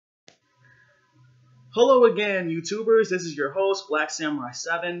Hello again, YouTubers. This is your host, Black Samurai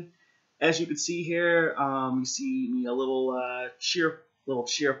 7. As you can see here, you see me a little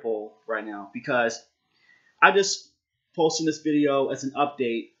cheerful right now because I just posted this video as an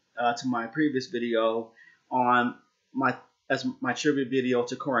update to my previous video on my tribute video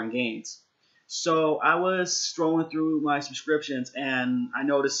to Korry Gaines. So I was scrolling through my subscriptions and I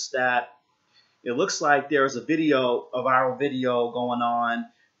noticed that it looks like there's a viral video going on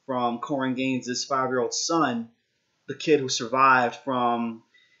from Korry Gaines' 5-year-old son, the kid who survived from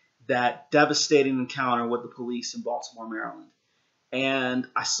that devastating encounter with the police in Baltimore, Maryland. And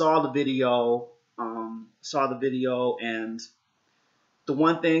I saw the video, and the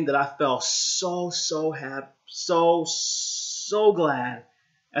one thing that I felt so happy, so glad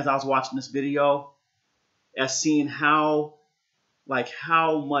as I was watching this video, as seeing how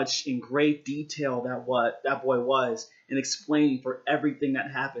much in great detail that boy was in explaining for everything that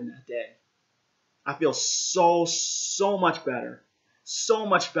happened that day. I feel so much better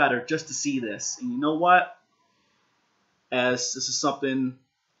just to see this. And you know what? As this is something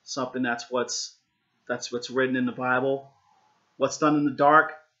that's what's written in the Bible. What's done in the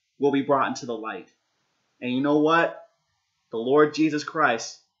dark will be brought into the light. And you know what? The Lord Jesus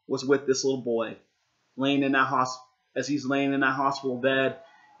Christ was with this little boy, laying in that hospital. As he's laying in that hospital bed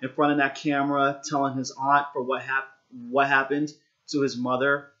in front of that camera, telling his aunt for what happened to his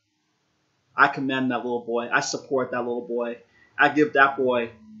mother. I commend that little boy. I support that little boy. I give that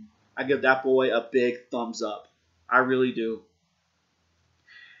boy a big thumbs up. I really do.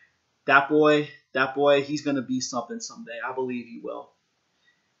 That boy, he's gonna be something someday. I believe he will.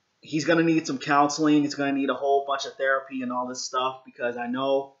 He's gonna need some counseling. He's gonna need a whole bunch of therapy and all this stuff, because I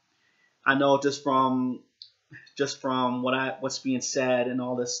know just from what's being said and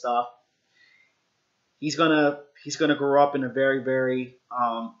all this stuff, he's gonna grow up in a very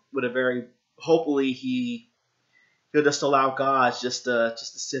hopefully he'll just allow God just to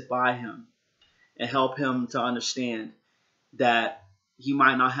sit by him and help him to understand that he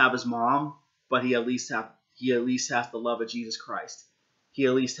might not have his mom, but he at least has the love of Jesus Christ. He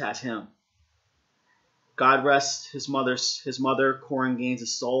at least has him. God rest his mother, Korry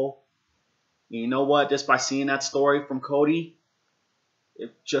Gaines' soul. And you know what? Just by seeing that story from Cody,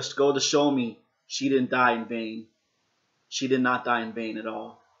 it just goes to show me she didn't die in vain. She did not die in vain at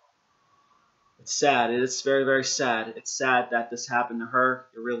all. It's sad. It's very sad. It's sad that this happened to her.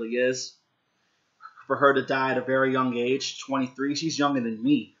 It really is. For her to die at a very young age, 23. She's younger than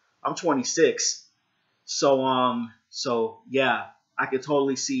me. I'm 26. So yeah, I could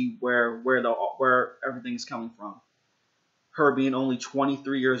totally see where everything's coming from. Her being only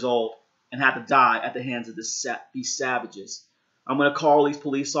 23 years old and had to die at the hands of these savages. I'm going to call these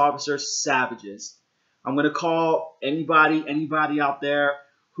police officers savages. I'm going to call anybody out there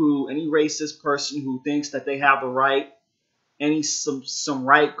any racist person who thinks that they have the right, some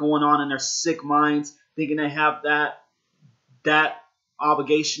right going on in their sick minds, thinking they have that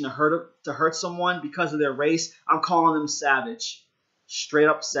obligation to hurt someone because of their race. I'm calling them savage, straight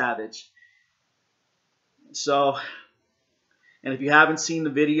up savage. So. And if you haven't seen the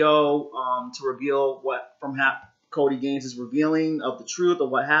video to reveal Korry Gaines is revealing of the truth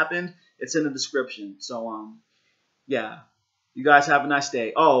of what happened, it's in the description. So yeah, you guys have a nice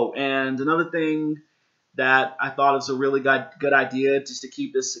day. Oh, and another thing that I thought was a really good idea, just to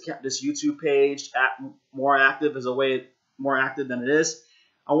keep this YouTube page more active than it is.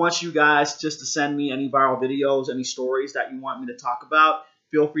 I want you guys just to send me any viral videos, any stories that you want me to talk about.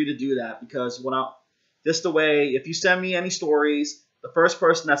 Feel free to do that, because just the way, if you send me any stories, the first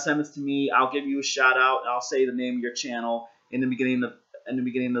person that sends it to me, I'll give you a shout out. I'll say the name of your channel in the beginning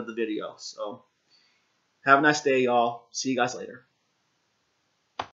of the video. So have a nice day, y'all. See you guys later.